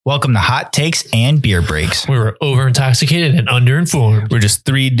Welcome to Hot Takes and Beer Breaks. We were over intoxicated and underinformed. We're just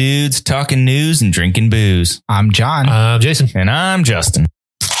three dudes talking news and drinking booze. I'm John. Jason. And I'm Justin.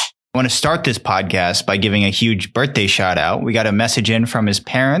 I want to start this podcast by giving a huge birthday shout out. We got a message in from his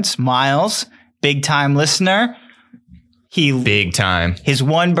parents, Miles, big time listener. Big time. His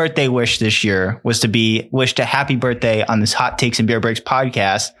one birthday wish this year was to be wished a happy birthday on this Hot Takes and Beer Breaks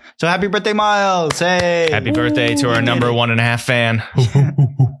podcast. So happy birthday, Miles. Hey. Happy birthday to our number 1.5 fan.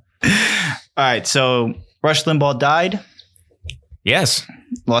 All right. So Rush Limbaugh died. Yes.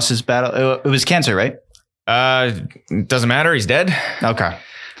 Lost his battle. It was cancer, right? Doesn't matter. He's dead. Okay.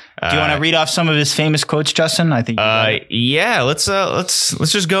 Do you want to read off some of his famous quotes, Justin? I think. Yeah. Let's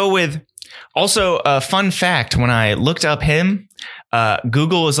just go with. Also, a fun fact: when I looked up him,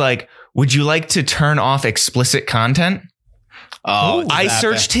 Google was like, "Would you like to turn off explicit content?" Oh, I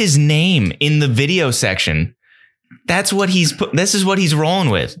searched his name in the video section. That's what he's put. This is what he's rolling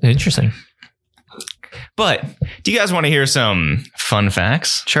with. Interesting. But do you guys want to hear some fun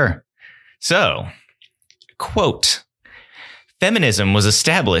facts? Sure. So, quote, feminism was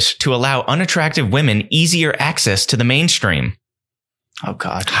established to allow unattractive women easier access to the mainstream. Oh,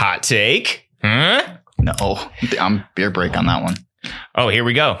 God. Hot take. Huh? No, I'm beer break on that one. Oh, here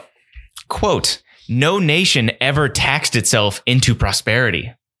we go. Quote, no nation ever taxed itself into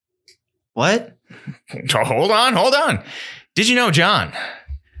prosperity. What? Hold on. Did you know, John?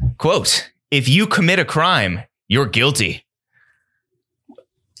 Quote, if you commit a crime, you're guilty.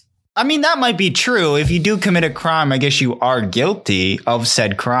 I mean, that might be true. If you do commit a crime, I guess you are guilty of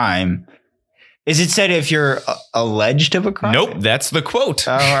said crime. Is it said if you're alleged of a crime? Nope, that's the quote.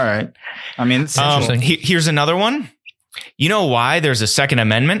 Oh, all right. I mean, it's interesting. Here's another one. You know why there's a Second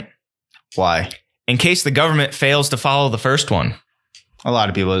Amendment? Why? In case the government fails to follow the first one. A lot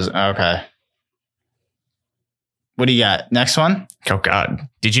of people okay. What do you got? Next one? Oh, God.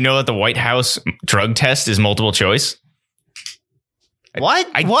 Did you know that the White House drug test is multiple choice? What?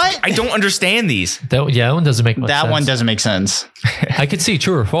 I don't understand these. That one doesn't make much sense. That one doesn't make sense. I could see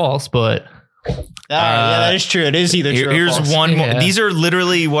true or false, but... yeah, that is true. It is either true or false. Here's one more. Yeah. These are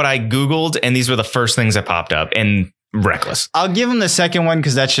literally what I Googled, and these were the first things that popped up, and reckless. I'll give him the second one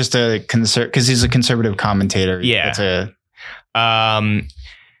because that's just because he's a conservative commentator. Yeah.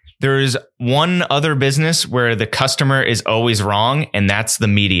 There's one other business where the customer is always wrong, and that's the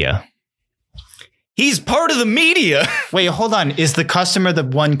media. He's part of the media. Wait, hold on. Is the customer the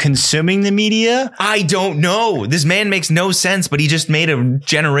one consuming the media? I don't know. This man makes no sense, but he just made a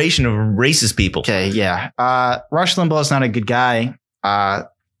generation of racist people. Okay, yeah. Rush Limbaugh is not a good guy.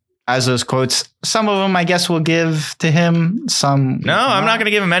 As those quotes, some of them I guess we'll give to him. Some. No, I'm not going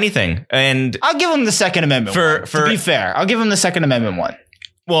to give him anything. And I'll give him the Second Amendment one. To be fair, I'll give him the Second Amendment one.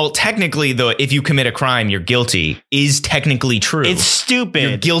 Well, technically, though, if you commit a crime, you're guilty is technically true. It's stupid.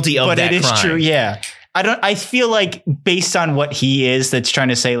 You're guilty of that crime. But it is true, yeah. I feel like based on what he is, that's trying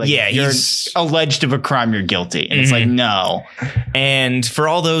to say, like, you're alleged of a crime, you're guilty. And it's like, no. And for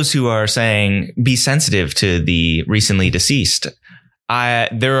all those who are saying, be sensitive to the recently deceased,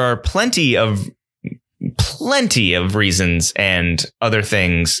 there are plenty of reasons and other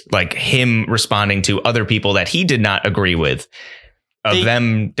things, like him responding to other people that he did not agree with.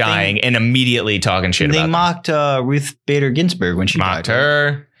 Them dying and immediately talking shit about them. They mocked Ruth Bader Ginsburg when she mocked died.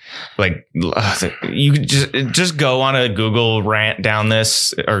 her. Like, you just go on a Google rant down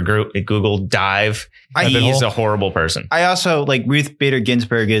this or Google dive. He's a horrible person. I also like Ruth Bader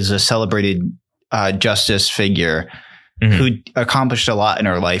Ginsburg is a celebrated justice figure who accomplished a lot in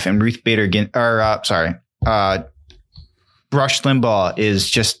her life. And Ruth Bader Rush Limbaugh is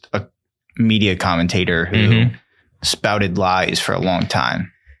just a media commentator who spouted lies for a long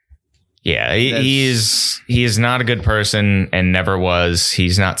time. Yeah, he is not a good person and never was.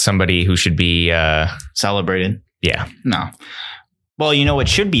 He's not somebody who should be celebrated. Yeah. No. Well, you know what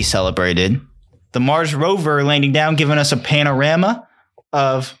should be celebrated? The Mars rover landing down, giving us a panorama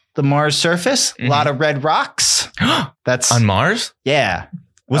of the Mars surface. A lot of red rocks. That's on Mars? Yeah.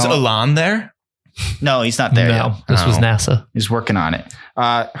 Was Elon there? No, he's not there yet. This was NASA. He's working on it.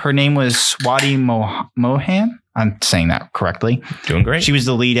 Her name was Swati Mohan. I'm saying that correctly. Doing great. She was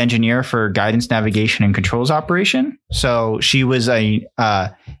the lead engineer for guidance, navigation, and controls operation. So she was a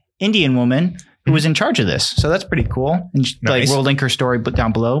Indian woman who was in charge of this. So that's pretty cool. And nice. We'll link her story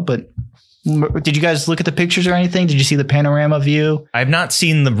down below. But did you guys look at the pictures or anything? Did you see the panorama view? I've not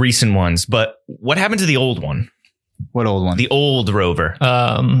seen the recent ones, but what happened to the old one? What old one? The old rover.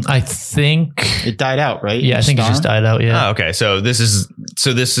 I think it died out, right? Yeah, I think it just died out. Yeah. Oh, okay. So this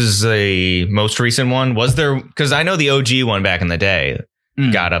is a most recent one. Was there? Because I know the OG one back in the day.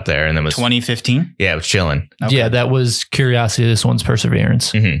 got up there and then was 2015. Yeah, it was chilling. Okay. Yeah, that was Curiosity. This one's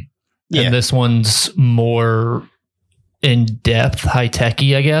Perseverance. Yeah. And this one's more in depth, high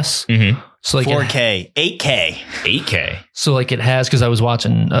techy, I guess. So like 4K, 8K. So like it has, because I was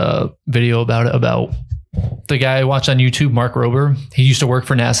watching a video about it, about the guy I watched on YouTube, Mark Rober. He used to work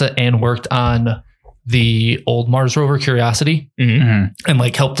for NASA and worked on the old Mars rover Curiosity and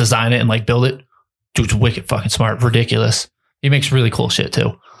like helped design it and like build it. Dude's wicked fucking smart, ridiculous. He makes really cool shit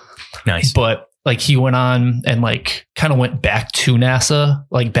too. Nice. But like he went on and like kind of went back to NASA,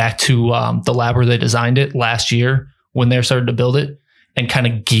 like back to the lab where they designed it last year when they started to build it, and kind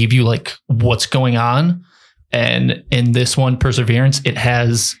of gave you like what's going on. And in this one, Perseverance, it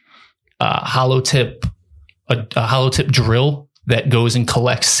has a hollow tip drill that goes and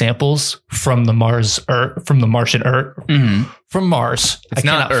collects samples from the Martian Earth, from Mars. It's I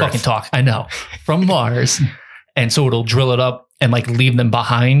cannot fucking talk. I know, from Mars. And so it'll drill it up and like leave them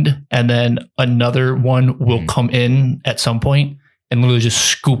behind. And then another one will come in at some point and literally just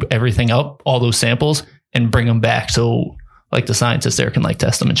scoop everything up, all those samples, and bring them back. So like the scientists there can like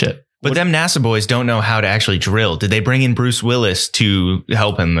test them and shit. But them NASA boys don't know how to actually drill. Did they bring in Bruce Willis to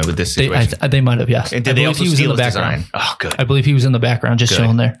help him with this situation? They might have, yes. And did they also he was in the background? Design? Oh, good. I believe he was in the background, just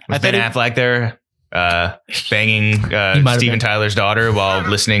chilling there. Was Ben Affleck there, banging Steven Tyler's daughter while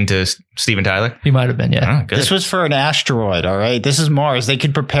listening to Steven Tyler? He might have been, yeah. Oh, good. This was for an asteroid, all right? This is Mars. They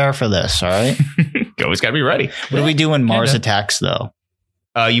could prepare for this, all right? Always got to be ready. What do we do when Mars attacks, though?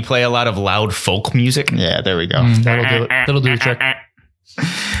 You play a lot of loud folk music. Yeah, there we go. That'll do it. That'll do the trick.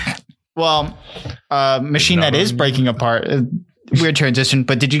 Well, machine that is breaking apart. Weird transition,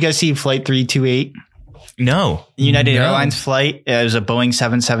 but did you guys see Flight 328? No. United Airlines flight. It was a Boeing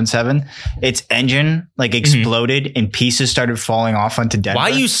 777. Its engine like exploded and pieces started falling off onto Denver. Why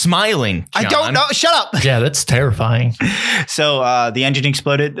are you smiling, John? I don't know. Shut up. Yeah, that's terrifying. So the engine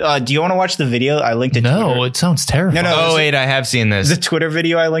exploded. Do you want to watch the video? I linked it. No, Twitter. It sounds terrifying. No. Oh, wait, I have seen this. The Twitter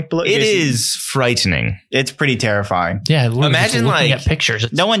video I linked below. It is frightening. It's pretty terrifying. Yeah, imagine looking like at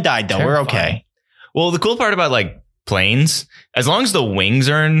pictures. No one died though. Terrifying. We're okay. Well, the cool part about like planes, as long as the wings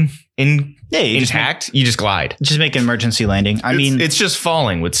are intact, you just glide. Just make an emergency landing. I mean, it's just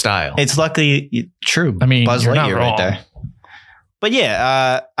falling with style. It's luckily true. I mean, Buzz you're not Lightyear wrong. right there. But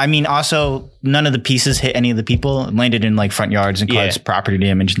yeah, I mean, also none of the pieces hit any of the people. It landed in like front yards and caused property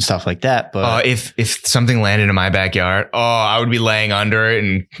damage and stuff like that. But if something landed in my backyard, I would be laying under it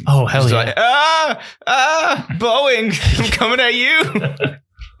and hell yeah, like, Boeing, I'm coming at you.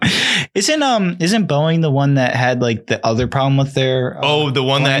 Isn't Boeing the one that had like the other problem with their the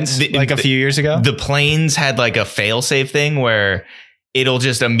one planes, that like a few years ago? The planes had like a fail-safe thing where it'll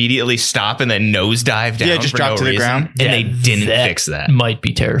just immediately stop and then nosedive down. Yeah, just drop to the ground. And they didn't fix that. Might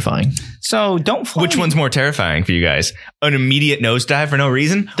be terrifying. So don't fly. Which one's more terrifying for you guys? An immediate nosedive for no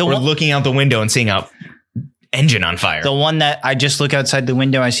reason, or looking out the window and seeing a engine on fire? The one that I just look outside the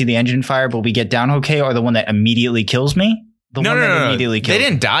window, I see the engine fire, but we get down okay, or the one that immediately kills me? No. Immediately they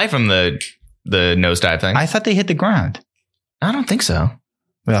didn't die from the nosedive thing. I thought they hit the ground. I don't think so.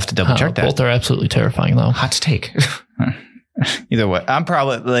 We'll have to double check that. Both are absolutely terrifying, though. Hot take. Either way, I'm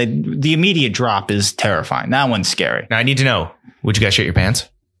probably like, the immediate drop is terrifying. That one's scary. Now I need to know: would you guys shit your pants?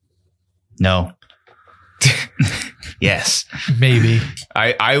 No. Yes. Maybe.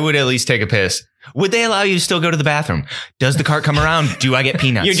 I would at least take a piss. Would they allow you to still go to the bathroom? Does the cart come around? Do I get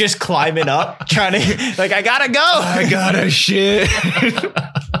peanuts? You're just climbing up, trying to like, I gotta go. I gotta shit.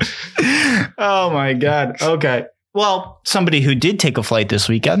 Oh my God. Okay. Well, somebody who did take a flight this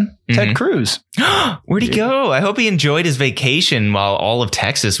weekend, Ted Cruz. Where'd he go? I hope he enjoyed his vacation while all of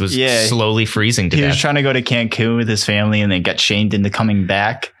Texas was slowly freezing to death. He was trying to go to Cancun with his family and then got shamed into coming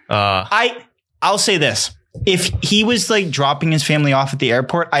back. I'll say this. If he was like dropping his family off at the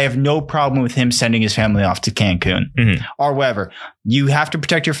airport, I have no problem with him sending his family off to Cancun or wherever. You have to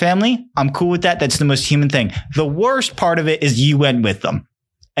protect your family. I'm cool with that. That's the most human thing. The worst part of it is you went with them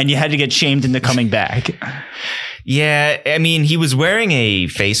and you had to get shamed into coming back. Yeah. I mean, he was wearing a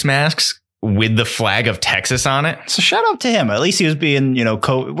face mask with the flag of Texas on it. So shout out to him. At least he was being, he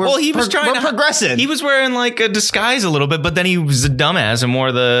was trying to progressive. He was wearing like a disguise a little bit, but then he was a dumbass and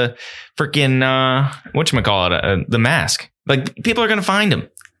wore the freaking, whatchamacallit, the mask. Like, people are going to find him.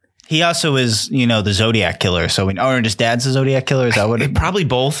 He also is, the Zodiac killer. So his dad's the Zodiac killer. Is that what it? Probably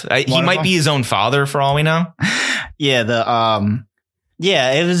both. He might be his own father for all we know. Yeah.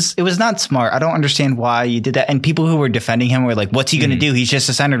 It was not smart. I don't understand why you did that. And people who were defending him were like, what's he going to do? He's just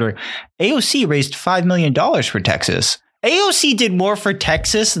a senator. AOC raised $5 million for Texas. AOC did more for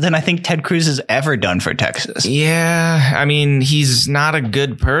Texas than I think Ted Cruz has ever done for Texas. Yeah, I mean, he's not a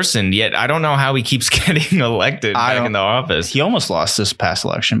good person, yet I don't know how he keeps getting elected back in the office. He almost lost this past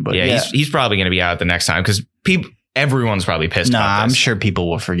election, but he's probably going to be out the next time because everyone's probably pissed about this. I'm sure people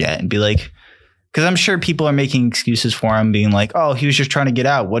will forget and be like, because I'm sure people are making excuses for him, being like, "Oh, he was just trying to get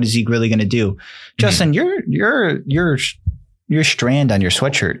out. What is he really going to do?" Justin, your strand on your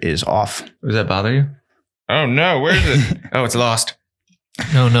sweatshirt is off. Does that bother you? Oh no, where is it? Oh, it's lost.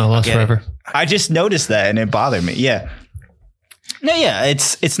 No, lost forever. I just noticed that and it bothered me. Yeah. No, yeah,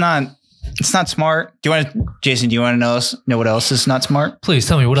 it's not smart. Jason, do you want to know what else is not smart? Please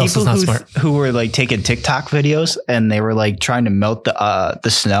tell me what else is not smart. Who were like taking TikTok videos and they were like trying to melt the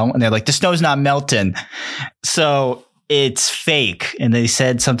snow and they're like, the snow's not melting. So it's fake. And they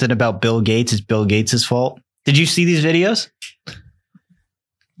said something about Bill Gates. It's Bill Gates' fault. Did you see these videos?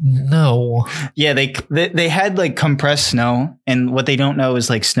 No. Yeah, they had like compressed snow, and what they don't know is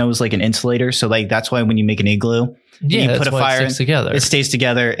like snow is like an insulator. So like that's why when you make an igloo, you put a fire in, together. It stays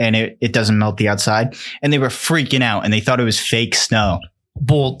together and it doesn't melt the outside. And they were freaking out and they thought it was fake snow.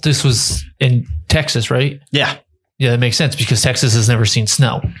 Well, this was in Texas, right? Yeah. Yeah, that makes sense because Texas has never seen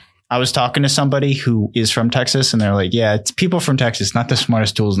snow. I was talking to somebody who is from Texas and they're like, yeah, it's people from Texas, not the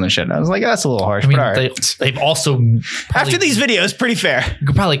smartest tools in the shit. And I was like, that's a little harsh. I mean, but all right. they've also after these videos, pretty fair. You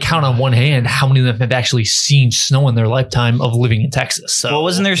could probably count on one hand how many of them have actually seen snow in their lifetime of living in Texas. So, well,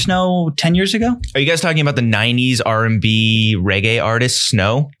 wasn't there snow 10 years ago? Are you guys talking about the 90s R&B reggae artist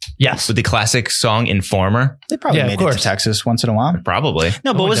Snow? Yes. With the classic song Informer? They probably made it to Texas once in a while. Probably.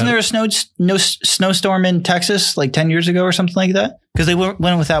 No, but wasn't there a snowstorm in Texas like 10 years ago or something like that? Because they went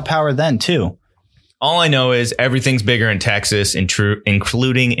without power then too. All I know is everything's bigger in Texas,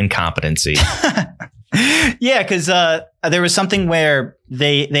 including incompetency. Yeah, because there was something where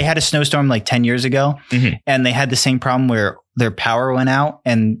they had a snowstorm like 10 years ago, and they had the same problem where their power went out,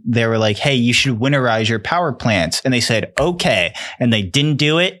 and they were like, hey, you should winterize your power plants. And they said, okay. And they didn't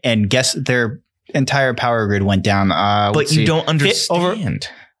do it. And guess their entire power grid went down. But you don't understand.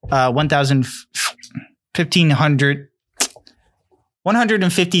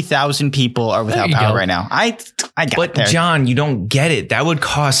 150,000 people are without power right now. I got But there. John, you don't get it. That would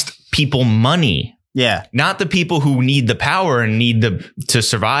cost people money. Yeah. Not the people who need the power and need to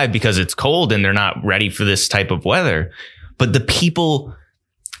survive because it's cold and they're not ready for this type of weather. But the people,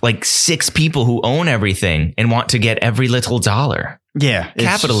 like 6 people who own everything and want to get every little dollar. Yeah.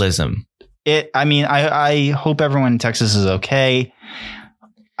 Capitalism. I hope everyone in Texas is okay.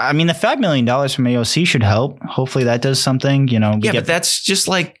 I mean, the $5 million from AOC should help. Hopefully that does something, but that's just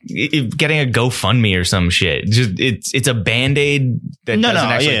like getting a GoFundMe or some shit. Just it's a Band-Aid that doesn't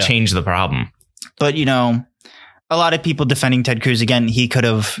actually change the problem. But, a lot of people defending Ted Cruz, again, he could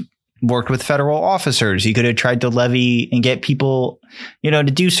have worked with federal officers. He could have tried to levy and get people, to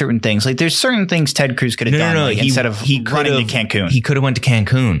do certain things. Like there's certain things Ted Cruz could have done instead of running to Cancun. He could have went to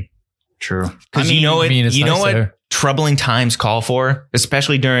Cancun. True. Because you know what troubling times call for,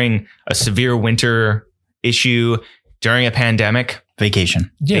 especially during a severe winter issue, during a pandemic? Vacation.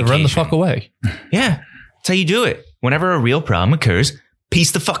 Yeah, run the fuck away. Yeah, that's how you do it. Whenever a real problem occurs,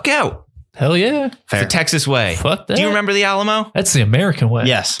 peace the fuck out. Hell yeah. Fair. It's the Texas way. Fuck that. Do you remember the Alamo? That's the American way.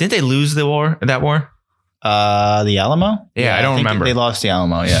 Yes. Didn't they lose that war? The Alamo? Yeah, I don't remember. They lost the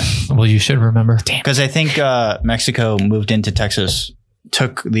Alamo, yeah. Well, you should remember. Because I think Mexico moved into Texas,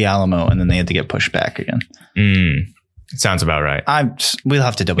 took the Alamo, and then they had to get pushed back again. Sounds about right. We'll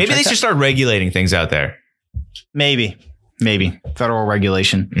have to double check. Maybe they should start regulating things out there. Maybe. Federal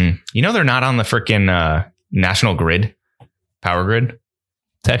regulation. They're not on the freaking national grid, power grid.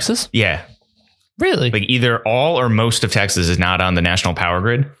 Texas? Yeah. Really? Like either all or most of Texas is not on the national power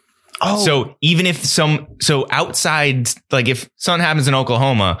grid. Oh. So even if outside, like if something happens in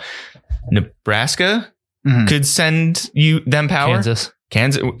Oklahoma, Nebraska could send them power.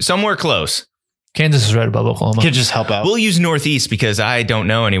 Kansas, somewhere close. Kansas is right above Oklahoma. Could just help out. We'll use Northeast because I don't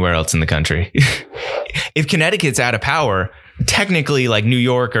know anywhere else in the country. If Connecticut's out of power, technically like New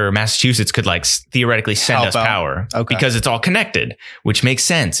York or Massachusetts could like theoretically send us power because it's all connected, which makes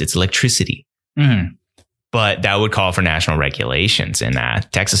sense. It's electricity. But that would call for national regulations, and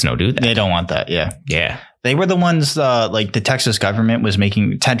Texas no do that. They don't want that. Yeah. Yeah. They were the ones like the Texas government was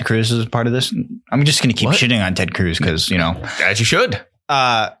making Ted Cruz as part of this. I'm just going to keep shitting on Ted Cruz because, as you should.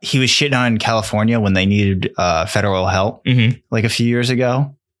 He was shitting on California when they needed federal help like a few years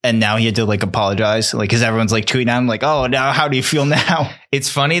ago. And now he had to like apologize, like, because everyone's like tweeting at him like, oh, now how do you feel now? It's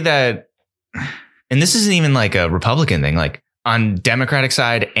funny that, and this isn't even like a Republican thing, like on Democratic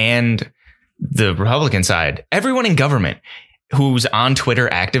side and the Republican side, everyone in government who's on Twitter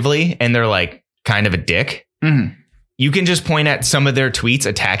actively and they're like kind of a dick. you can just point at some of their tweets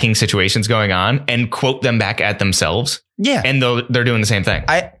attacking situations going on and quote them back at themselves. Yeah. And they're doing the same thing.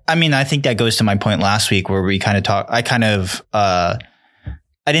 I mean, I think that goes to my point last week where we kind of talked. I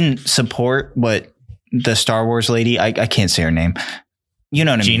didn't support what the Star Wars lady, I can't say her name. You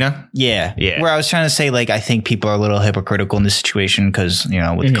know what I mean? Gina? Yeah. Yeah. Where I was trying to say, like, I think people are a little hypocritical in this situation because, you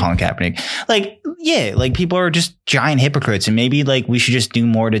know, with Colin Kaepernick. Like, yeah, like people are just giant hypocrites and maybe like we should just do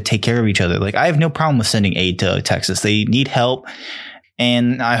more to take care of each other. Like I have no problem with sending aid to Texas. They need help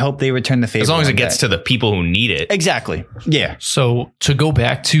and I hope they return the favor. As long as it gets to the people who need it. Exactly. Yeah. So to go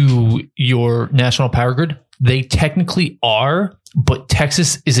back to your national power grid, they technically are, but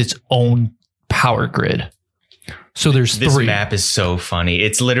Texas is its own power grid. So there's this three. This map is so funny.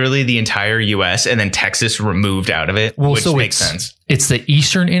 It's literally the entire US and then Texas removed out of it, which makes sense. It's the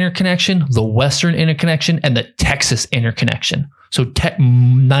Eastern interconnection, the Western interconnection, and the Texas interconnection. So about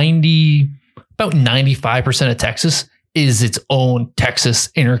 95% of Texas is its own Texas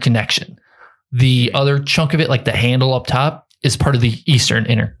interconnection. The other chunk of it, like the handle up top, is part of the Eastern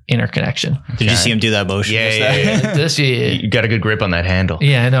interconnection. Did you see him do that motion? Yeah. You got a good grip on that handle.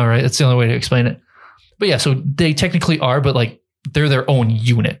 Yeah, I know, right? That's the only way to explain it. But yeah, so they technically are, but like they're their own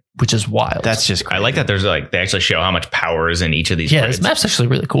unit, which is wild. That's just crazy. I like that there's like, they actually show how much power is in each of these. Yeah, grids. this map's actually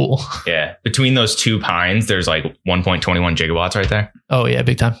really cool. Yeah. Between those two pines, there's like 1.21 gigawatts right there. Oh yeah,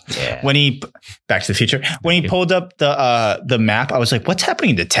 big time. Yeah. When he, Back to the Future, when he pulled up the map, I was like, what's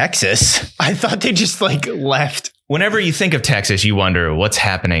happening to Texas? I thought they just like left. Whenever you think of Texas, you wonder what's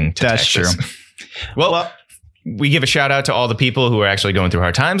happening to That's Texas. True. Well, we give a shout out to all the people who are actually going through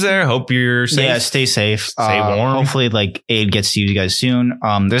hard times there. Hope you're safe. Yeah, stay safe. Stay warm. Hopefully, like aid gets to you guys soon.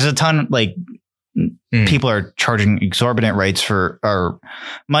 There's a ton like people are charging exorbitant rates for or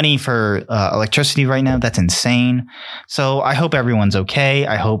money for electricity right now. That's insane. So I hope everyone's okay.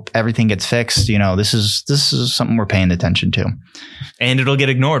 I hope everything gets fixed. You know, this is something we're paying attention to, and it'll get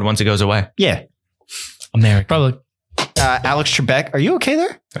ignored once it goes away. Yeah, America probably. Alex Trebek, are you okay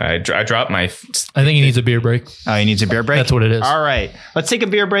there? I dropped my. I think he needs a beer break. Oh, he needs a beer break? That's what it is. All right. Let's take a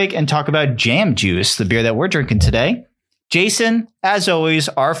beer break and talk about Jam Juice, the beer that we're drinking today. Jason, as always,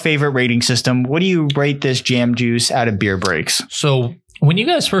 our favorite rating system. What do you rate this Jam Juice out of beer breaks? So when you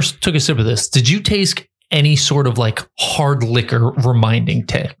guys first took a sip of this, did you taste any sort of like hard liquor reminding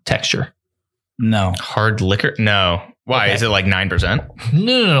texture? No. Hard liquor? No. Why? Okay. Is it like 9%?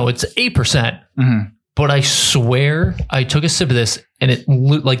 No. It's 8%. Mm-hmm. But I swear I took a sip of this and it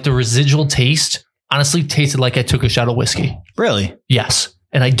like the residual taste honestly tasted like I took a shot of whiskey. Really? Yes.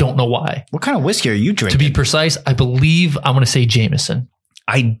 And I don't know why. What kind of whiskey are you drinking? To be precise, I believe I'm going to say Jameson.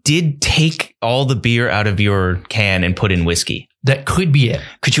 I did take all the beer out of your can and put in whiskey. That could be it.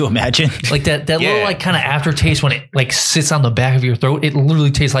 Could you imagine? Like that little like kind of aftertaste when it like sits on the back of your throat. It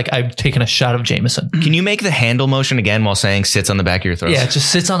literally tastes like I've taken a shot of Jameson. Can you make the handle motion again while saying sits on the back of your throat? Yeah, it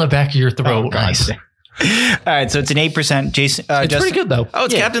just sits on the back of your throat. Oh, nice. All right, so it's an 8%. Jason, it's Justin, pretty good though. Oh,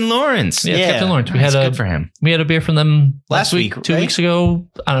 it's Captain Lawrence. Yeah, Captain Lawrence. That's good for him. We had a beer from them last week, 2 weeks ago.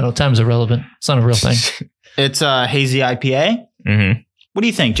 I don't know. Time's irrelevant. It's not a real thing. It's a hazy IPA. Mm-hmm. What do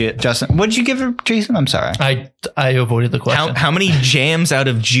you think, Justin? What did you give it, Jason? I'm sorry. I avoided the question. How many jams out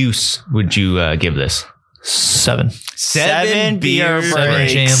of juice would you give this? 7. 7 beer breaks. 7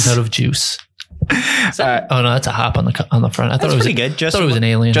 jams out of juice. Oh no, that's a hop on the front. I thought it was pretty good. Justin, thought it was an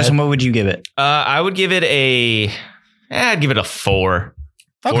alien. Justin, what would you give it? I would give it I'd give it a 4.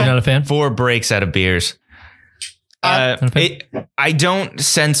 Okay. You're not a fan? 4 breaks out of beers. I don't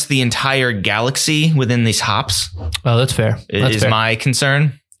sense the entire galaxy within these hops. Oh, that's fair. Is my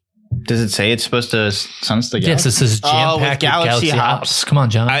concern. Does it say it's supposed to sense the galaxy? Yes, this is jam-packed with galaxy hops. Come on,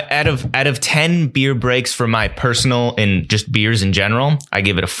 John. Out of 10 beer breaks for my personal and just beers in general, I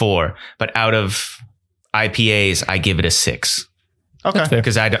give it a 4. But out of IPAs, I give it a 6. Okay.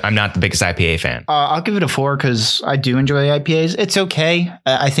 Because I'm not the biggest IPA fan. I'll give it a 4 because I do enjoy IPAs. It's okay.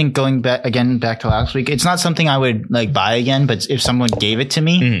 I think going back to last week, it's not something I would like buy again. But if someone gave it to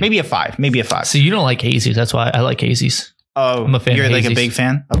me, maybe a 5. So you don't like hazies. That's why I like hazies. Oh, I'm a fan. You're of like hazies. a big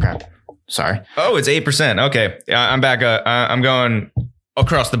fan? Okay. Sorry. Oh, it's 8%. Okay. I'm back. I'm going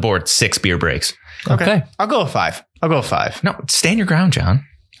across the board. 6 beer breaks. Okay. I'll go a 5. No, stand your ground, John.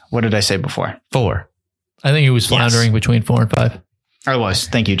 What did I say before? 4. I think he was floundering between 4 and 5. I was.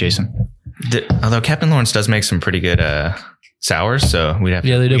 Thank you, Jason. Although Captain Lawrence does make some pretty good sours, so we got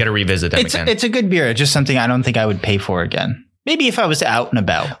to revisit them again. It's a good beer. It's just something I don't think I would pay for again. Maybe if I was out and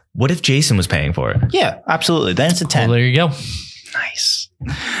about. What if Jason was paying for it? Yeah, absolutely. Then it's a 10. Well, there you go. Nice.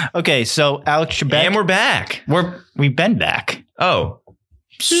 Okay, so Alex Trebek. And we're back. We've been back. Oh.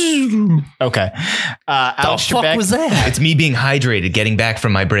 Okay. Alex The fuck Trebek. was that? It's me being hydrated, getting back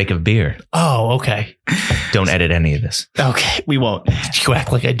from my break of beer. Oh, okay. Don't edit any of this. Okay, we won't. You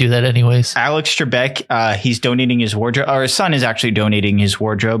act like I do that anyways. Alex Trebek, he's donating his wardrobe, or his son is actually donating his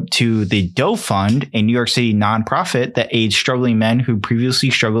wardrobe to the Doe Fund, a New York City nonprofit that aids struggling men who previously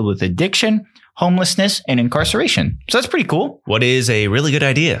struggled with addiction, homelessness, and incarceration. So that's pretty cool. What is a really good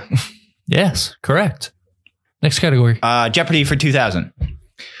idea? Yes, correct. Next category. Jeopardy for 2000.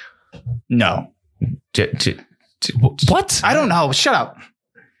 No. What? I don't know. Shut up.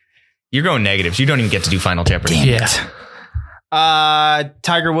 You're going negatives. You don't even get to do Final Jeopardy. Yeah.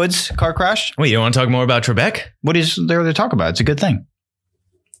 Tiger Woods car crash. Wait, you want to talk more about Trebek? What is there to talk about? It's a good thing.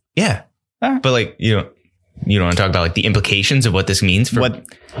 Yeah. But like, you don't want to talk about like the implications of what this means for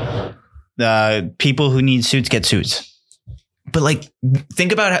What people who need suits get suits. But like,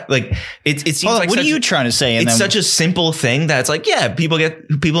 think about how, like it seems like what are you trying to say? It's such a simple thing that's like, yeah, people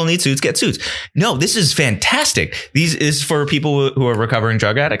need suits, get suits. No, this is fantastic. These is for people who are recovering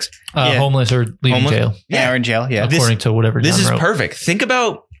drug addicts, homeless or leaving jail. Yeah, or in jail. Yeah, according to whatever. This John is wrote. perfect. Think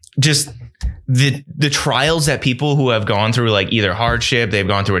about just the trials that people who have gone through like either hardship, they've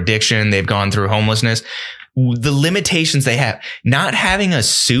gone through addiction, they've gone through homelessness, the limitations they have. Not having a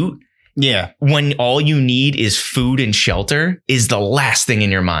suit. Yeah. When all you need is food and shelter is the last thing in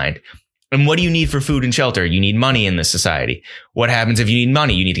your mind. And what do you need for food and shelter? You need money in this society. What happens if you need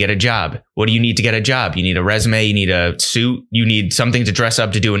money? You need to get a job. What do you need to get a job? You need a resume. You need a suit. You need something to dress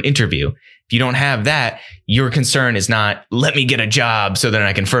up to do an interview. If you don't have that, your concern is not, let me get a job so that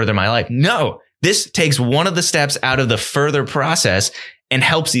I can further my life. No, this takes one of the steps out of the further process and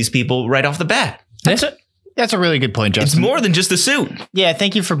helps these people right off the bat. That's a really good point, Justin. It's more than just a suit. Yeah,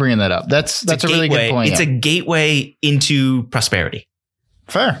 thank you for bringing that up. That's a really good point. It's a gateway into prosperity.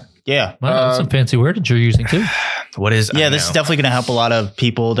 Fair. Yeah. Wow, that's some fancy wordage you're using too. What is? Yeah, this is definitely going to help a lot of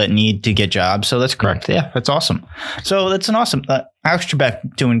people that need to get jobs. So that's correct. Yeah, that's awesome. So that's an awesome. Alex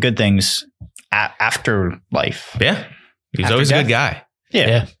Trebek doing good things after life. Yeah, he's After always death. a good guy.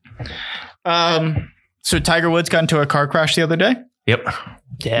 Yeah. So Tiger Woods got into a car crash the other day. Yep.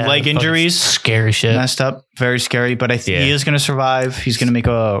 Yeah, Leg injuries. Scary shit. Messed up. Very scary. But I think he is going to survive. He's going to make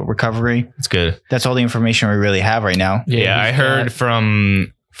a recovery. It's good. That's all the information we really have right now. Yeah, I heard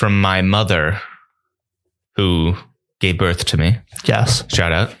from my mother, who gave birth to me. Yes.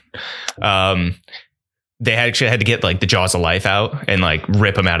 Shout out. They actually had to get like the jaws of life out and like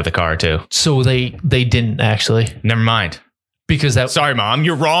rip him out of the car too. So they didn't actually. Never mind. Because sorry, Mom,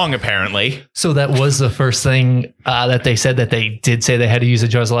 you're wrong, apparently. So that was the first thing that they said, that they did say they had to use the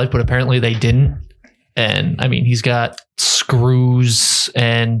jaws of life, but apparently they didn't. And I mean, he's got screws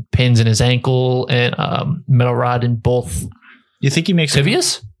and pins in his ankle and metal rod in both. You think he makes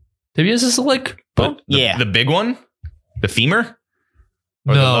tibias? Tibias is the leg bone? The big one? The femur?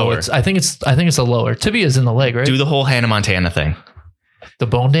 Or no, I think it's the lower. Tibia is in the leg, right? Do the whole Hannah Montana thing. The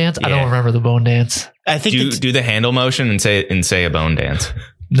bone dance? Yeah. I don't remember the bone dance. I think do the handle motion and say a bone dance.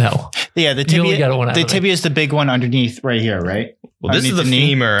 No. Yeah, the tibia is the big one underneath right here, right? Well, this is the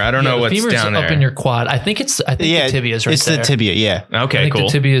femur. I don't know what's down there. Up in your quad. I think the tibia is right there. It's the tibia, yeah. Okay, cool. The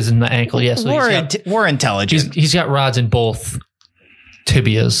tibia is in the ankle, yes. Yeah, so we're intelligent. He's got rods in both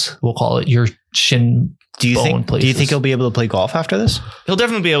tibias, we'll call it, your shin. Do you think he'll be able to play golf after this? He'll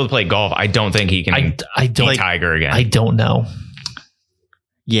definitely be able to play golf. I don't think he can I don't play Tiger again. I don't know.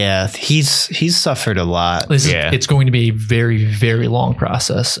 Yeah, he's suffered a lot. It's going to be a very, very long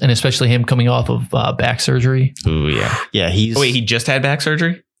process, and especially him coming off of back surgery. Ooh, yeah. Yeah, he just had back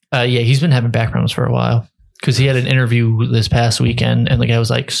surgery? Yeah, he's been having back problems for a while. Because he had an interview this past weekend, and the guy was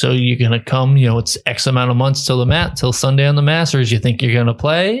like, "So you're gonna come? It's X amount of months till Sunday on the Masters. You think you're gonna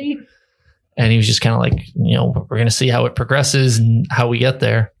play?" And he was just kind of like, we're gonna see how it progresses and how we get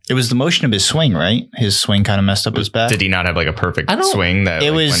there. It was the motion of his swing, right? His swing kind of messed up his back. Did he not have like a perfect swing that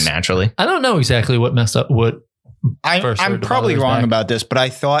went naturally? I don't know exactly what messed up. I'm probably wrong about this, but I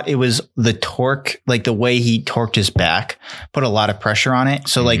thought it was the torque, like the way he torqued his back, put a lot of pressure on it.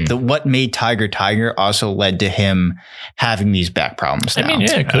 So like what made Tiger also led to him having these back problems now. I mean,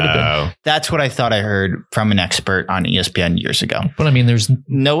 yeah, it could have been. That's what I thought I heard from an expert on ESPN years ago. But I mean, there's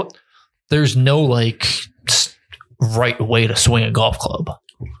no like right way to swing a golf club.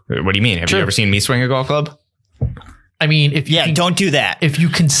 What do you mean? Have you ever seen me swing a golf club? I mean, don't do that. If you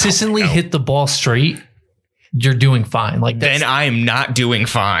consistently hit the ball straight, you're doing fine. Then I am not doing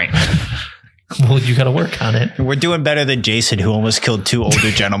fine. Well, you got to work on it. We're doing better than Jason, who almost killed two older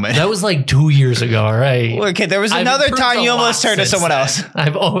gentlemen. That was like 2 years ago, right? Okay, there was another time you almost turned to someone else.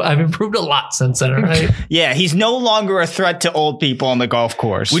 I've improved a lot since then, right? Yeah, he's no longer a threat to old people on the golf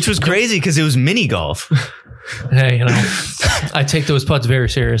course. Which was crazy because it was mini golf. Hey, I take those putts very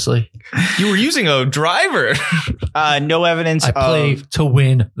seriously. You were using a driver. No evidence. I play to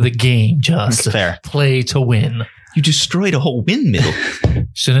win the game, just fair. Play to win. You destroyed a whole windmill.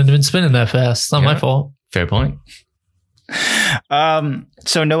 Shouldn't have been spinning that fast. It's not my fault. Fair point.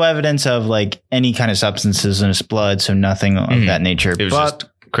 So no evidence of like any kind of substances in his blood. So nothing of that nature. It was just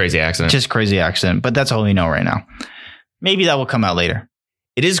crazy accident. Just crazy accident. But that's all we know right now. Maybe that will come out later.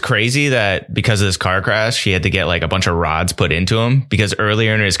 It is crazy that because of this car crash, he had to get like a bunch of rods put into him because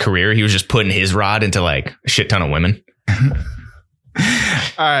earlier in his career, he was just putting his rod into like a shit ton of women. All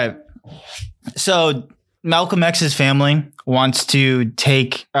right. So Malcolm X's family wants to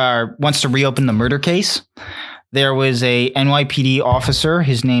reopen the murder case. There was a NYPD officer.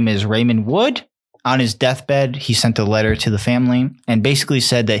 His name is Raymond Wood. On his deathbed, he sent a letter to the family and basically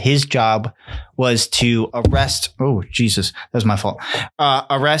said that his job was to arrest. Oh, Jesus, that was my fault.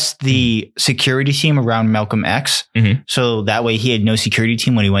 Arrest the security team around Malcolm X. Mm-hmm. So that way he had no security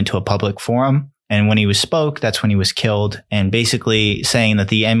team when he went to a public forum. And when he spoke, that's when he was killed. And basically saying that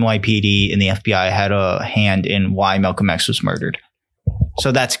the NYPD and the FBI had a hand in why Malcolm X was murdered.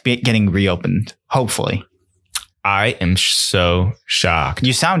 So that's getting reopened, hopefully. I am so shocked.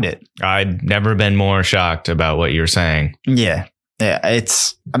 You sound it. I'd never been more shocked about what you're saying. Yeah.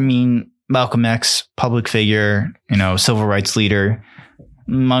 Malcolm X, public figure, civil rights leader,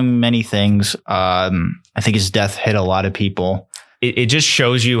 among many things. I think his death hit a lot of people. It just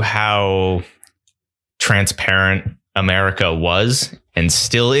shows you how transparent America was and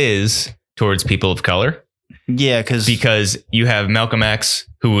still is towards people of color. Yeah, because you have Malcolm X,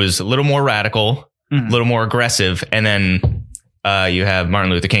 who was a little more radical, a little more aggressive. And then you have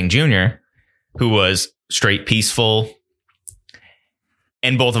Martin Luther King Jr., who was straight peaceful.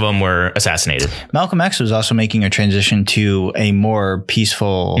 And both of them were assassinated. Malcolm X was also making a transition to a more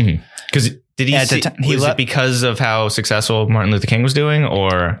peaceful. Because did he? Was it because of how successful Martin Luther King was doing,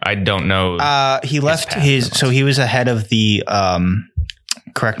 or I don't know? He left so he was ahead of the.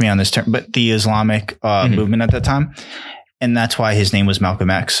 Correct me on this term, but the Islamic movement at that time. And that's why his name was Malcolm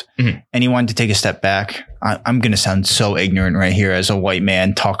X. Mm-hmm. And he wanted to take a step back. I'm going to sound so ignorant right here as a white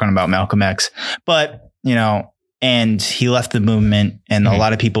man talking about Malcolm X. But, and he left the movement. And a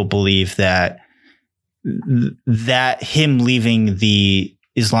lot of people believe that him leaving the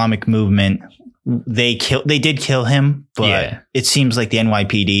Islamic movement, they did kill him. But it seems like the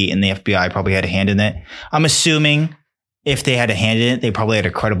NYPD and the FBI probably had a hand in it. I'm assuming if they had a hand in it, they probably had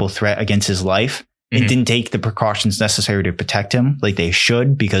a credible threat against his life. And didn't take the precautions necessary to protect him like they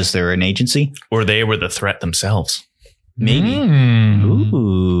should because they're an agency. Or they were the threat themselves. Maybe.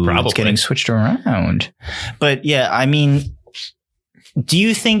 Ooh, probably. It's getting switched around. But yeah, do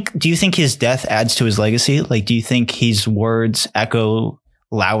you think his death adds to his legacy? Like, do you think his words echo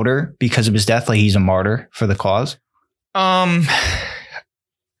louder because of his death? Like he's a martyr for the cause?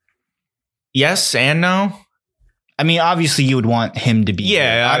 Yes and no. Obviously, you would want him to be.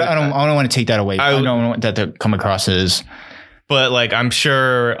 Yeah, I don't want to take that away. I don't want that to come across as. But I'm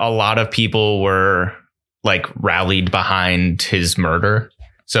sure a lot of people were rallied behind his murder,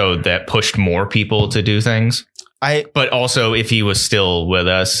 so that pushed more people to do things. But also, if he was still with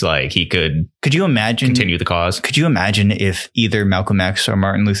us, he could. Could you imagine continue the cause? Could you imagine if either Malcolm X or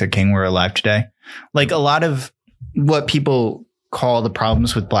Martin Luther King were alive today? A lot of what people call the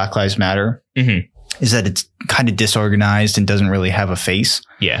problems with Black Lives Matter. Mm-hmm. Is that it's kind of disorganized and doesn't really have a face.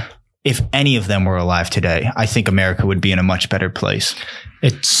 Yeah. If any of them were alive today, I think America would be in a much better place.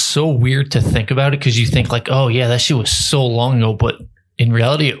 It's so weird to think about it because you think oh yeah, that shit was so long ago, but in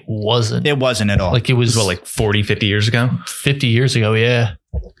reality, it wasn't. It wasn't at all. It was 40, 50 years ago? 50 years ago, yeah.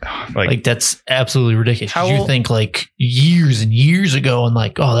 That's absolutely ridiculous. You think years and years ago and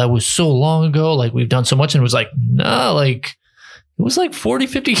oh, that was so long ago. We've done so much and it was no, it was 40,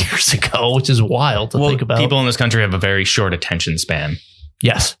 50 years ago, which is wild to think about. People in this country have a very short attention span.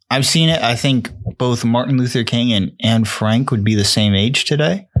 Yes. I've seen it. I think both Martin Luther King and Anne Frank would be the same age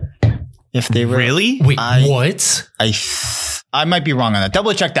today. If they were. Really? Wait, what? I might be wrong on that.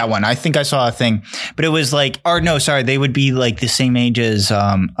 Double check that one. I think I saw a thing, but it was they would be the same age as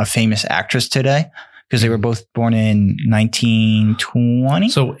a famous actress today because they were both born in 1920.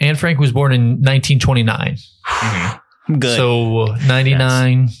 So Anne Frank was born in 1929. Mm-hmm. Good. So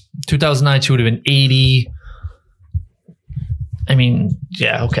 99, 2009, she would have been 80.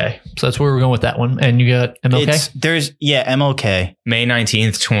 Yeah, okay. So that's where we're going with that one. And you got MLK? MLK. May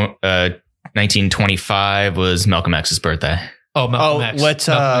 19th, 1925 was Malcolm X's birthday. Oh, Malcolm X. What's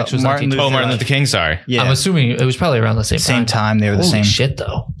Martin Luther King? Sorry. Yeah. I'm assuming it was probably around the same time. They were the same. Shit,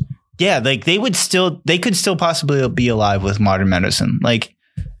 though. Yeah, they could still possibly be alive with modern medicine. Wait,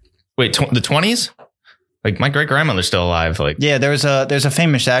 the 20s? Like my great grandmother's still alive. Like yeah, there's a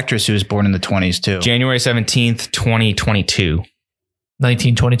famous actress who was born in the 20s too. January 17th, 2022.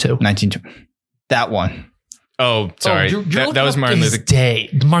 1922. That one. Oh, sorry. That was Martin Luther Day.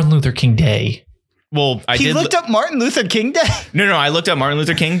 Martin Luther King Day. Well, He looked up Martin Luther King Day? No, I looked up Martin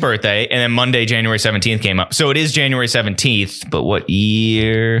Luther King birthday, and then Monday, January 17th came up. So it is January 17th, but what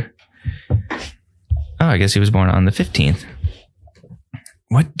year? Oh, I guess he was born on the 15th.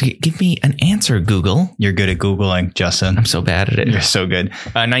 What? Give me an answer, Google. You're good at Googling, Justin. I'm so bad at it. You're so good.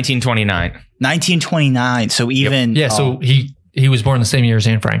 1929. 1929. So even... Yep. Yeah, so he was born the same year as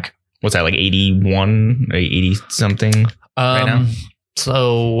Anne Frank. What's that, like 81, 80 something right now?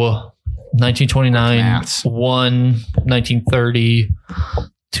 So 1929, 1930,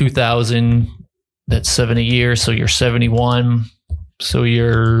 2000, that's 70 years. So you're 71. So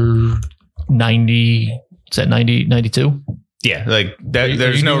you're 90. Is that 90, 92? Yeah, like that,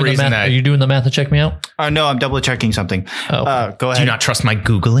 there's no reason that... Are you doing the math to check me out? No, I'm double checking something. Oh, go ahead. Do you not trust my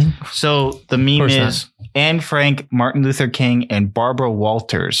Googling? So the meme is Anne Frank, Martin Luther King, and Barbara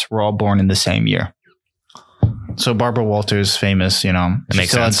Walters were all born in the same year. So Barbara Walters, famous, you know. That makes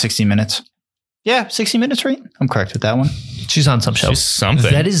still sense. on 60 Minutes. Yeah, 60 Minutes, right? I'm correct with that one. She's on some show. She's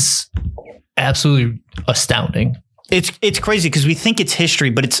something. That is absolutely astounding. It's crazy because we think it's history,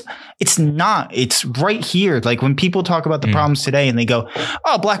 but it's not. It's right here. Like when people talk about the problems today and they go,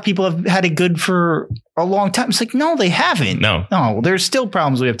 oh, black people have had it good for a long time. It's like, no, they haven't. No, there's still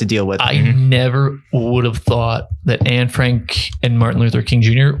problems we have to deal with. I never would have thought that Anne Frank and Martin Luther King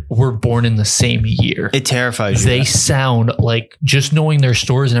Jr. were born in the same year. It terrifies you. They sound like, just knowing their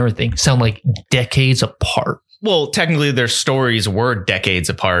stories and everything, sound like decades apart. Well, technically their stories were decades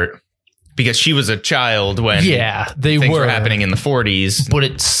apart. Because she was a child when they things were were happening in the 40s. But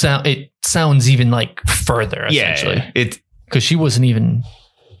it sounds even like further, essentially. Yeah, because she wasn't even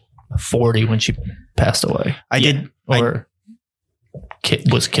 40 when she passed away. Was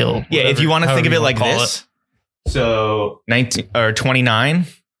killed. Yeah, if you want to think of it like this. So 19 or 29.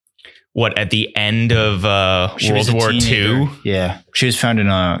 What, at the end of World War II? Yeah, she was found in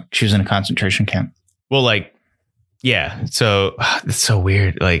a concentration camp. Well, like. Yeah. So it's so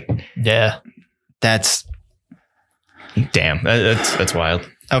weird. Like, yeah, that's damn. That's wild.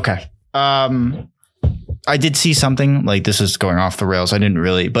 Okay. I did see something like this is going off the rails. I didn't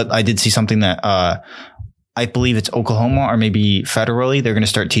really, but I did see something that I believe it's Oklahoma or maybe federally. They're going to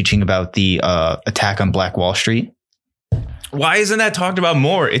start teaching about the attack on Black Wall Street. Why isn't that talked about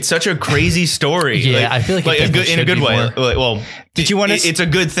more? It's such a crazy story. Yeah, I feel like in a good way. Well, did you want to? It's a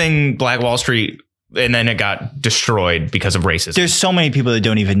good thing. Black Wall Street. And then it got destroyed because of racism. There's so many people that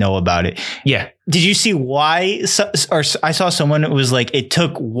don't even know about it. Yeah. Did you see why? Or I saw someone that was like, it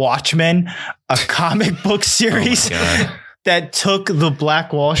took Watchmen, a comic book series that took the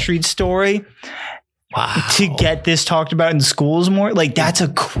Black Wall Street story to get this talked about in schools more. Like, that's a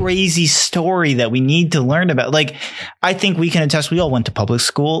crazy story that we need to learn about. Like, I think we can attest, we all went to public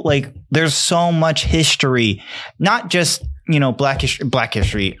school. Like, there's so much history, not just, black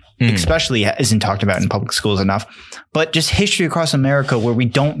history. Especially isn't talked about in public schools enough, but just history across America where we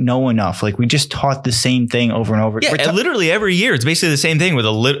don't know enough. Like we just taught the same thing over and over. Yeah, literally every year it's basically the same thing with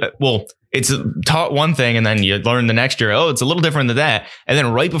it's taught one thing and then you learn the next year, oh, it's a little different than that. And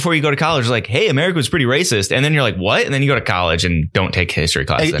then right before you go to college, like, hey, America was pretty racist. And then you're like, what? And then you go to college and don't take history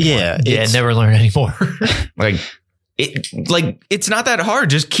classes anymore. Yeah, never learn anymore. It's not that hard.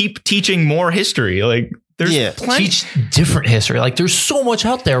 Just keep teaching more history. Like, there's plenty. Teach different history. Like there's so much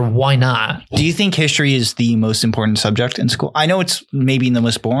out there. Why not? Do you think history is the most important subject in school? I know it's maybe the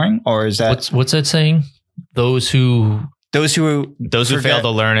most boring, or is that what's that saying? Those who fail to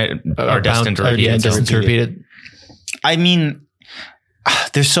learn it are destined to repeat it. Destined to repeat it. I mean,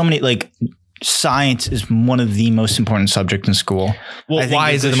 there's so many science is one of the most important subjects in school. Well, why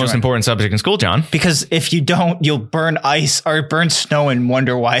is it the most important subject in school, John? Because if you don't, you'll burn ice or burn snow and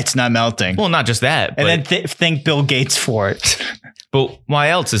wonder why it's not melting. Well, not just that. And then thank Bill Gates for it. But why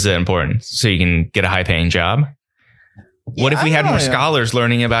else is it important? So you can get a high paying job? What if we had more scholars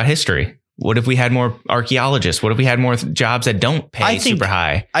learning about history? What if we had more archaeologists? What if we had more jobs that don't pay super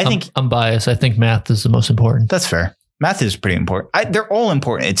high? I'm biased. I think math is the most important. That's fair. Math is pretty important. They're all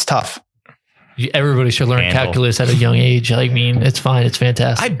important. It's tough. Everybody should learn calculus at a young age. I mean, it's fine. It's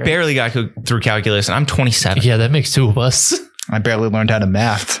fantastic. I barely got through calculus and I'm 27. Yeah, that makes two of us. I barely learned how to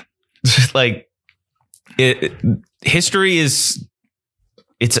math. History is,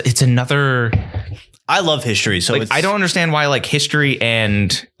 it's another. I love history. So I don't understand why history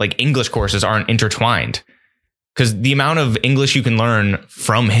and English courses aren't intertwined. Because the amount of English you can learn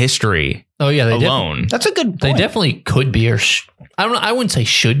from history alone. That's a good point. They definitely could be, or I don't know. I wouldn't say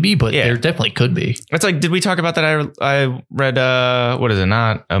should be, but there definitely could be. It's like, did we talk about that? I read, what is it?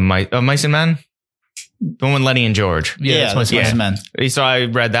 Not Mice and Men? The one with Lenny and George. Yeah, Mice and Men. So I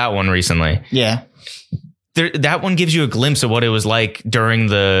read that one recently. Yeah. That one gives you a glimpse of what it was like during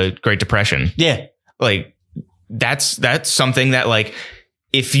the Great Depression. Yeah. Like, that's something that, like,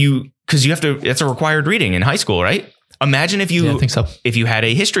 because you have to, that's a required reading in high school, right? Imagine if you, I think so. If you had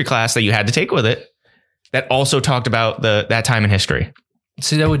a history class that you had to take with it that also talked about that time in history.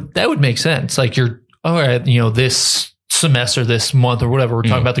 See, that would make sense. Like, you're, all right, this semester, this month or whatever, we're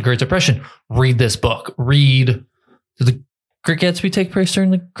talking about the Great Depression. Read this book. Did the Great Gatsby take place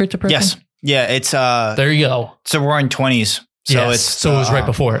during the Great Depression? Yes. Yeah, it's there you go. So we're in 20s. So it was right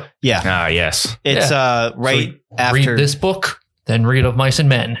before it. Yeah. Ah, yes. It's right after read this book, then read Of Mice and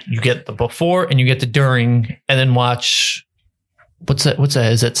Men. You get the before and you get the during, and then watch what's that?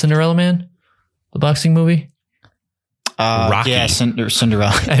 Is that Cinderella Man? The boxing movie? Rocky. Yeah,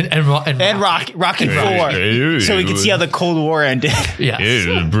 Cinderella. and Rocky 4. So we can see how the Cold War ended. Yeah.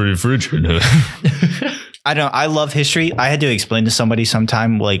 It's pretty frigid. I love history. I had to explain to somebody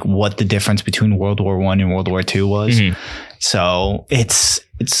sometime like what the difference between World War I and World War II was. Mm-hmm. So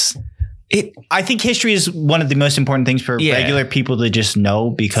I think history is one of the most important things for regular people to just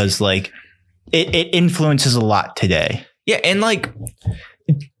know, because like it influences a lot today. Yeah. And like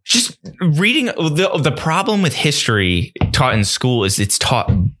just reading the problem with history taught in school is it's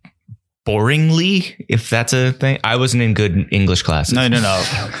taught boringly, if that's a thing. I wasn't in good English classes. No.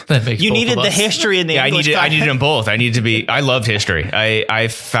 That makes you needed the history and the English. I needed them both. I loved history. I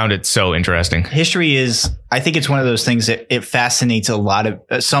found it so interesting. History I think it's one of those things that it fascinates a lot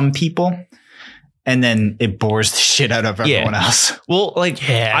of some people, and then it bores the shit out of everyone else. Well, like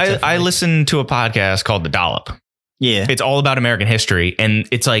I listened to a podcast called The Dollop. Yeah. It's all about American history, and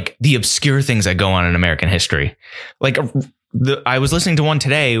it's like the obscure things that go on in American history. Like I was listening to one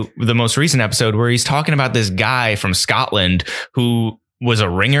today, the most recent episode, where he's talking about this guy from Scotland who was a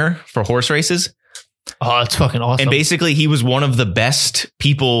ringer for horse races. Oh, that's fucking awesome. And basically he was one of the best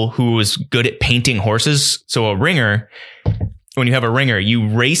people who was good at painting horses. So a ringer, when you have a ringer, you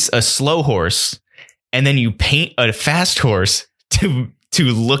race a slow horse and then you paint a fast horse to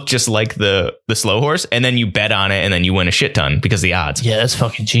look just like the slow horse. And then you bet on it and then you win a shit ton because of the odds. Yeah, that's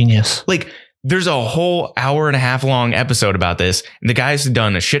fucking genius. Like, there's a whole hour-and-a-half long episode about this. And the guy's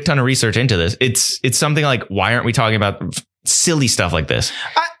done a shit ton of research into this. It's something like, why aren't we talking about silly stuff like this?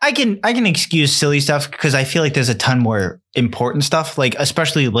 I can excuse silly stuff because I feel like there's a ton more important stuff, like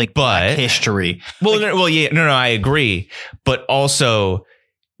especially like Black history. Well, I agree. But also,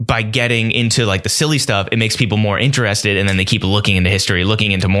 by getting into like the silly stuff, it makes people more interested, and then they keep looking into history,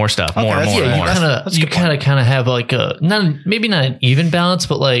 looking into more stuff, more and more. You kind of have like maybe not an even balance,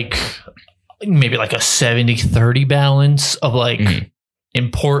 but like maybe like a 70-30 balance of like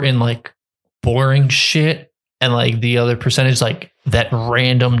important, like boring shit, and like the other percentage, like that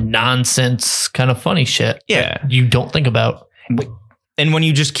random nonsense kind of funny shit. Yeah. You don't think about. And when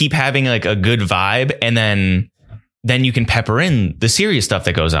you just keep having like a good vibe, and then you can pepper in the serious stuff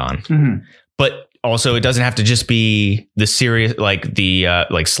that goes on. Mm-hmm. But also, it doesn't have to just be the serious, like the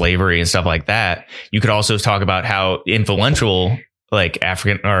like slavery and stuff like that. You could also talk about how influential like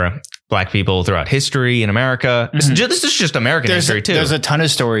African or Black people throughout history in America. Mm-hmm. This is just American history too. There's a ton of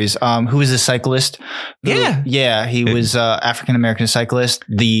stories. Who was a cyclist? He was African-American cyclist,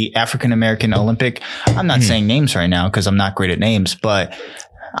 the African-American Olympic. I'm not saying names right now because I'm not great at names, but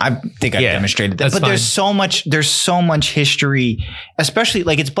I think I've demonstrated that. But there's so much history, especially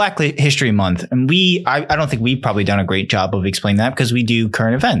like it's Black History Month. And I don't think we've probably done a great job of explaining that because we do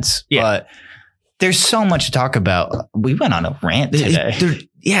current events. Yeah. But there's so much to talk about. We went on a rant today.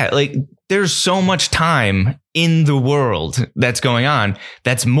 There's so much time in the world that's going on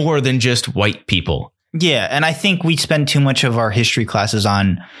that's more than just white people. Yeah. And I think we spend too much of our history classes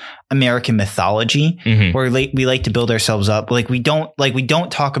on American mythology, where we like to build ourselves up. We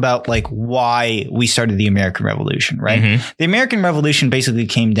don't talk about like why we started the American Revolution, right? Mm-hmm. The American Revolution basically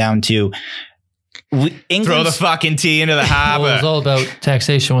came down to throw the fucking tea into the harbor. Well, it was all about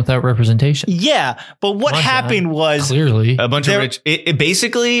taxation without representation. Yeah, but what happened was clearly a bunch of rich.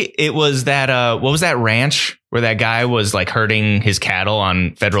 It was that what was that ranch where that guy was like herding his cattle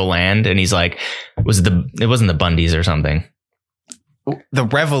on federal land, and he's like, it wasn't the Bundys or something. The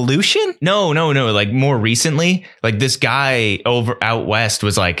Revolution? No. Like more recently, like this guy out west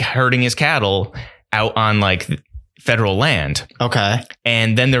was like herding his cattle out on like federal land. Okay.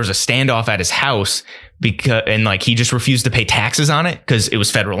 And then there was a standoff at his house and like he just refused to pay taxes on it because it was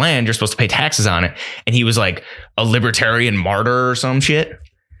federal land. You're supposed to pay taxes on it. And he was like a libertarian martyr or some shit.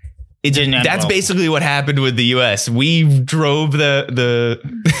 That's basically what happened with the U.S. We drove the.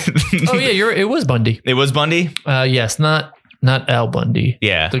 Oh yeah, it was Bundy. It was Bundy. Yes, not Al Bundy.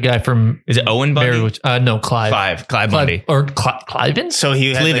 Yeah, the guy from. Is it Owen Bundy? No, Clive. Clive Bundy or Cliven. So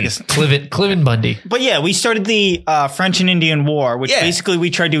he had Cliven Bundy. But yeah, we started the French and Indian War, which basically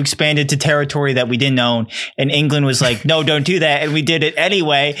we tried to expand it to territory that we didn't own, and England was like, "No, don't do that," and we did it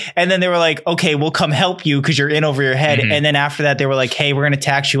anyway. And then they were like, "Okay, we'll come help you because you're in over your head." And then after that, they were like, "Hey, we're going to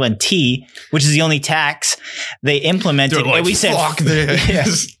tax you on tea," which is the only tax they implemented. Like, and we said, "Fuck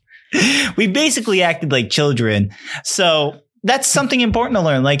this." We basically acted like children. So. That's something important to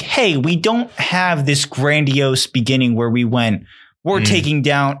learn. Like, hey, we don't have this grandiose beginning where we went, we're taking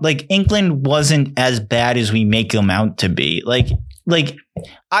down, like England wasn't as bad as we make them out to be. Like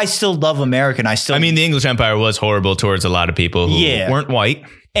I still love America. I mean, the English Empire was horrible towards a lot of people who weren't white.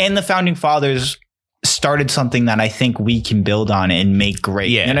 And the founding fathers started something that I think we can build on and make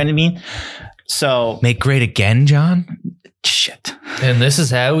great. Yeah. You know what I mean? So make great again, John? Shit. And this is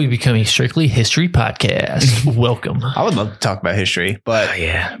how we become a strictly history podcast. Welcome. I would love to talk about history, but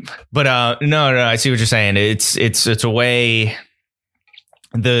but no, I see what you're saying. It's a way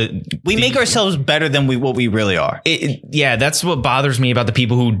we make ourselves better than what we really are. That's what bothers me about the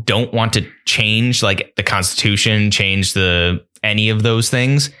people who don't want to change like the Constitution, change any of those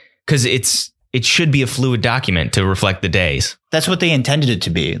things, because it should be a fluid document to reflect the days. That's what they intended it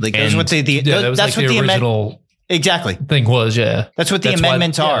to be. Like that's what that's like what the original. Exactly. Thing was, That's what the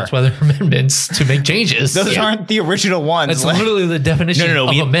amendments are. That's why they're amendments to make changes. Those aren't the original ones. That's literally the definition of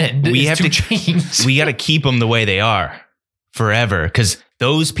amend. We have to change. We got to keep them the way they are forever because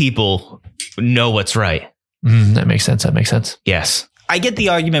those people know what's right. That makes sense. Yes. I get the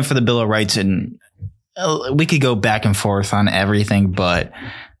argument for the Bill of Rights, and we could go back and forth on everything, but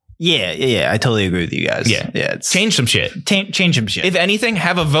yeah, I totally agree with you guys. Yeah. Change some shit. Change some shit. If anything,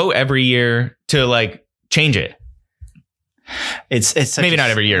 have a vote every year to like change it. It's maybe not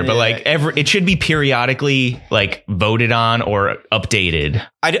every year, but like it should be periodically like voted on or updated.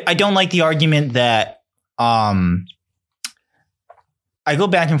 I don't like the argument that I go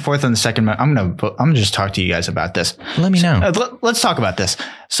back and forth on the Second Amendment. I'm gonna just talk to you guys about this. Let me know. Let's talk about this.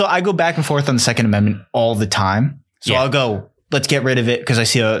 So I go back and forth on the Second Amendment all the time. So I'll go, let's get rid of it because I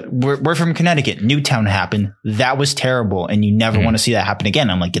see we're from Connecticut. Newtown happened. That was terrible, and you never want to see that happen again.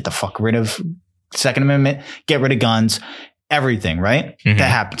 I'm like, get the fuck rid of Second Amendment, get rid of guns. Everything, right? That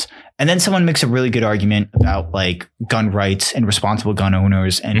happens. And then someone makes a really good argument about like gun rights and responsible gun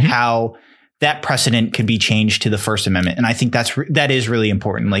owners and how that precedent could be changed to the First Amendment. And I think that is really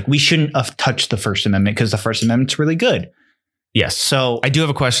important. Like we shouldn't have touched the First Amendment because the First Amendment's really good. Yes. So I do have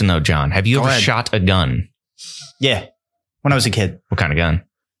a question though, John. Have you ever shot a gun? Yeah. When I was a kid. What kind of gun?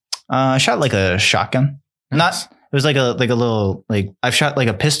 I shot like a shotgun. Nice. It was like a little, like I've shot like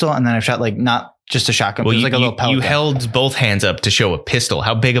a pistol and then I've shot like not just a shotgun. Well, it was like a little pellet you gun. Held both hands up to show a pistol.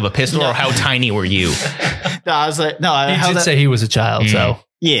 How big of a pistol or how tiny were you? I was like, he did say he was a child. So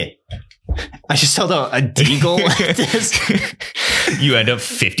yeah, I just held a deagle like this. You end up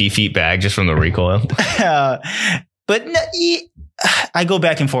 50 feet back just from the recoil. But no, I go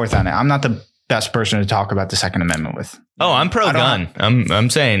back and forth on it. I'm not the best person to talk about the Second Amendment with. Oh, I'm pro gun. I'm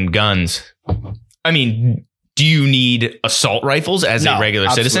saying guns. I mean, do you need assault rifles as a regular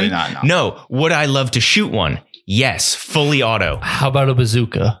citizen? Not, no. Would I love to shoot one? Yes. Fully auto. How about a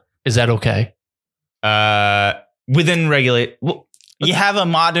bazooka? Is that okay? Within regulate. Well, you have a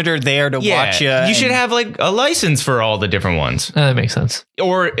monitor there to watch you. You should have like a license for all the different ones. That makes sense.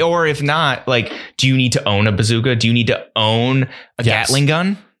 Or if not, like, do you need to own a bazooka? Do you need to own a Gatling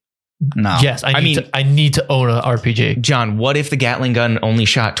gun? No. Yes, I need to own an RPG. John, what if the Gatling gun only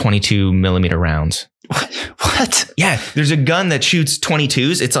shot 22 millimeter rounds? What? Yeah, there's a gun that shoots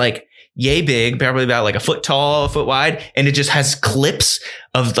 22s. It's like yay big, probably about like a foot tall, a foot wide, and it just has clips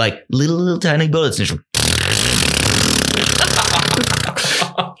of like little tiny bullets.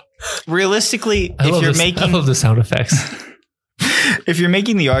 Realistically, I love the sound effects. If you're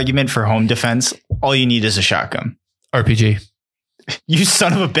making the argument for home defense, all you need is a shotgun. RPG. You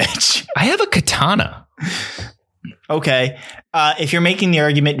son of a bitch. I have a katana. Okay. If you're making the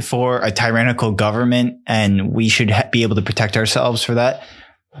argument for a tyrannical government and we should be able to protect ourselves for that,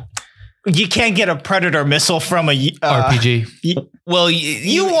 you can't get a Predator missile from a RPG.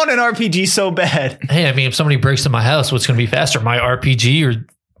 You want an RPG so bad. Hey, I mean, if somebody breaks in my house, what's going to be faster? My RPG or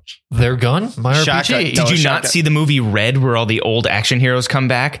their gun? My RPG. Did you not see the movie Red where all the old action heroes come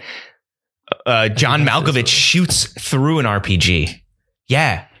back? John Malkovich shoots through an RPG.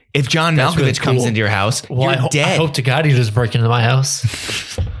 Yeah. If John Malkovich really comes cool. into your house, Well, you're dead. I hope to God he doesn't break into my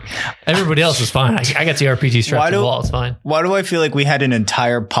house. Everybody else is fine. I got the RPG strapped to the wall. It's fine. Why do I feel like we had an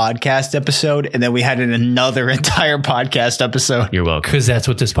entire podcast episode and then we had another entire podcast episode? You're welcome. Because that's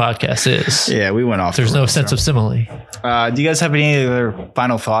what this podcast is. Yeah, we went off. There's no sense of simile. Do you guys have any other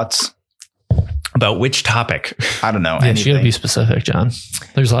final thoughts? About which topic? I don't know. Yeah, you gotta be specific, John.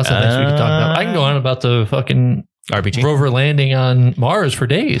 There's lots of things we can talk about. I can go on about the fucking RPG rover landing on Mars for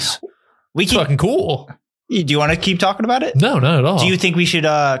days. It's fucking cool. Do you want to keep talking about it? No, not at all. Do you think we should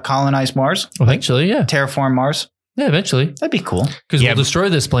colonize Mars? Eventually, yeah. Terraform Mars? Yeah, eventually. That'd be cool. Because we'll destroy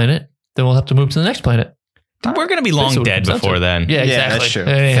this planet, then we'll have to move to the next planet. We're going to be long dead before then. Yeah, exactly. Yeah, that's true.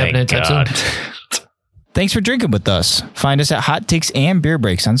 Thank God. Thanks for drinking with us. Find us at Hot Takes and Beer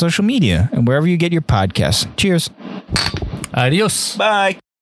Breaks on social media and wherever you get your podcasts. Cheers. Adios. Bye.